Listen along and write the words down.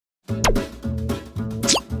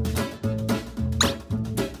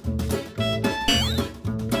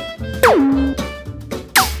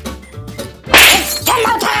It's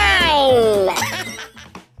Jumbo time!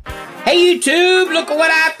 Hey YouTube, look at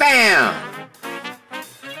what I found.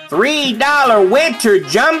 $3 winter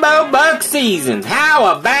jumbo buck seasons.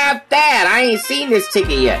 How about that? I ain't seen this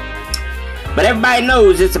ticket yet. But everybody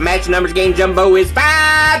knows it's a match numbers game. Jumbo is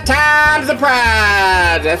 5 times the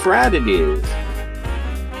prize. That's right, it is.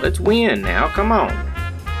 Let's win now. Come on.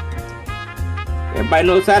 Everybody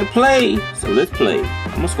knows how to play, so let's play.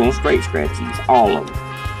 I'm just going straight scratch these. All of them.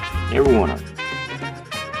 Every one of them.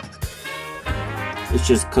 It's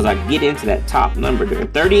just because I get into that top number there.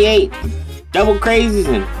 38. Double crazies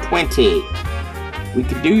and 20. We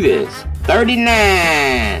could do this.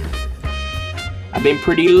 39. I've been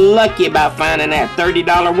pretty lucky about finding that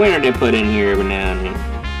 $30 winner they put in here every now and then.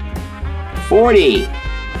 40.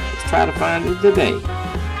 Let's try to find it today.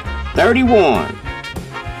 31.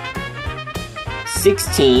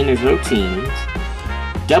 16. There's no teens.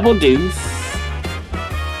 Double deuce.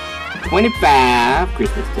 25.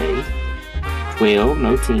 Christmas Day. 12.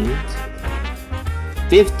 No teens.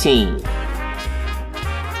 15.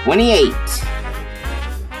 28.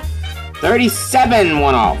 37.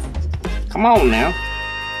 One off. Come on now.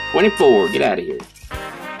 24. Get out of here.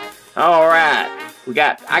 Alright.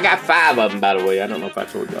 I got 5 of them, by the way. I don't know if I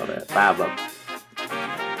told y'all that. 5 of them.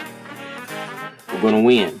 We're gonna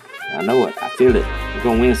win. I know it. I feel it. We're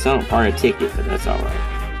gonna win some. Probably a ticket, but that's alright.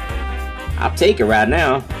 I'll take it right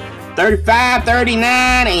now. 35,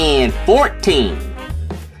 39, and 14.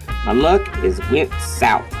 My luck went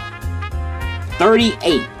south.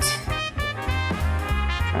 38.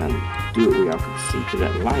 Trying to do it where y'all can see through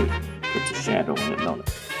that light. Put your shadow on it, don't it?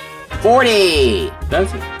 40!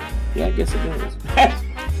 Does it? Yeah, I guess it does.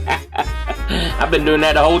 I've been doing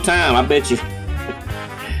that the whole time, I bet you.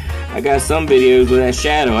 I got some videos with that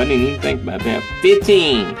shadow. I didn't even think about that.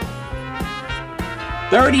 15.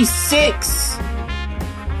 36.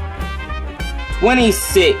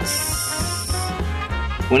 26.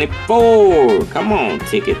 24. Come on,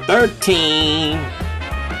 ticket. 13.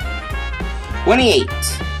 28.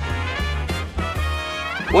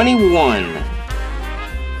 21.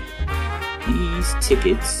 These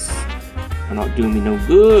tickets are not doing me no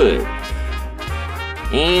good.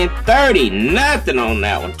 And 30. Nothing on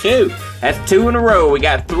that one, too. That's 2 in a row. We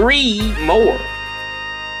got 3 more.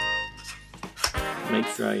 Make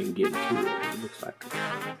sure I can get into it. It looks like it.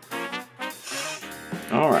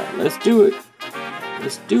 Alright, let's do it.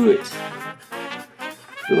 Let's do it.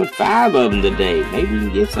 Doing 5 of them today. Maybe we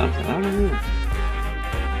can get something. I don't know.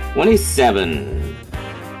 27.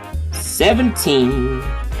 17.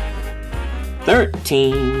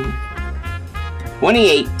 13.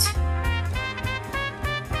 28.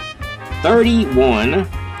 31.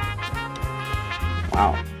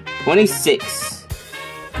 Wow. 26.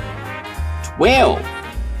 12.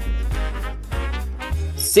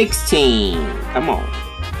 16. Come on.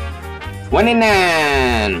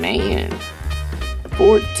 29. Man.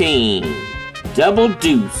 14. Double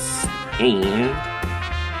deuce. And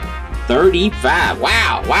 35.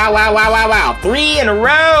 Wow. Wow, wow, wow, wow, wow. 3 in a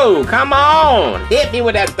row. Come on. Hit me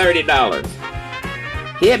with that $30.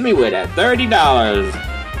 Hit me with that $30.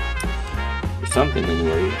 Something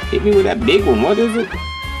anyway. Hit me with that big one. What is it?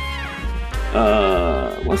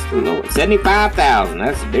 What's the lowest? 75,000.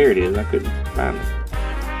 There it is. I couldn't find it.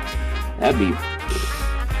 That'd be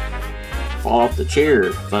fall off the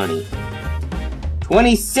chair funny.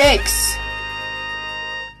 26.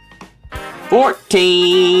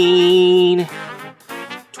 14.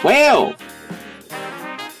 12.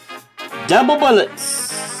 Double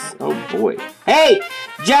bullets. Oh boy. Hey!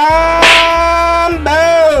 Jumbo!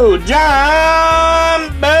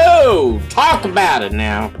 Jumbo! Talk about it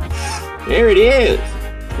now. There it is.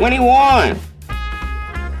 21.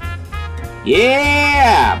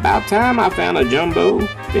 Yeah! About time I found a jumbo.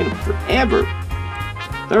 It's been forever.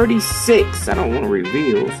 36. I don't want to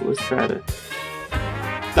reveal, so let's try to.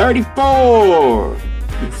 34.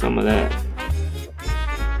 Do some of that.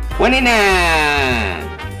 29.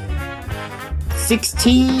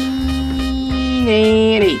 16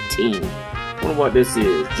 and 18. Wonder what this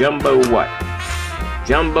is. Jumbo what?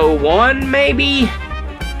 Jumbo 1 maybe?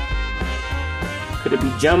 Could it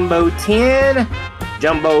be Jumbo 10?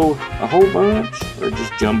 Jumbo a whole bunch? Or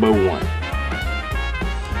just Jumbo 1?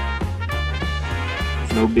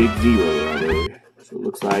 There's no big zero right there. So it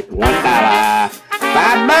looks like $1. $5.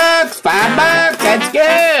 $5. That's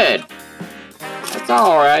good. That's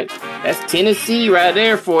alright. That's Tennessee right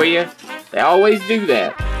there for you. They always do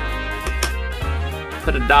that.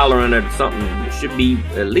 Put $1 under something should be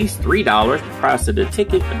at least $3, the price of the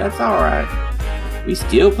ticket, but that's alright. We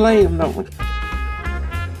still play them, don't we?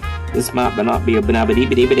 This might not be a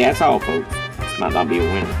banabba-dee-ba-dee-ba, that's all, folks. This might not be a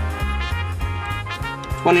winner.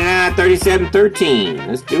 29, 37, 13.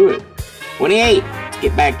 Let's do it. 28. Let's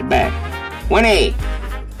get back to back. 20.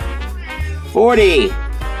 40.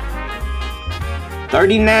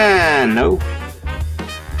 39. No.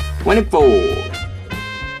 24.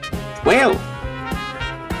 12.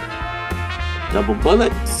 Double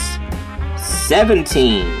bullets.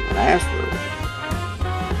 17. Last row.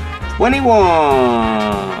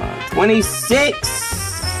 21. 26.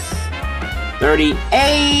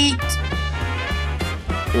 38.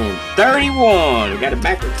 And 31. We got it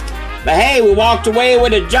backwards. But hey, we walked away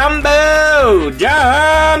with a jumbo.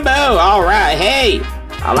 Jumbo. Alright, hey.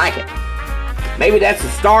 I like it. Maybe that's the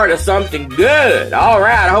start of something good.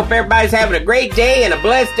 Alright, I hope everybody's having a great day and a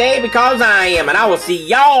blessed day because I am. And I will see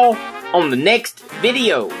y'all on the next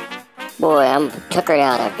video. Boy, I'm tuckered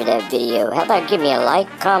out after that video. How about give me a like,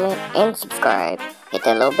 comment, and subscribe. Hit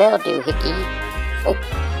that little bell, doohickey.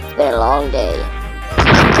 It's been a long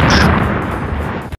day.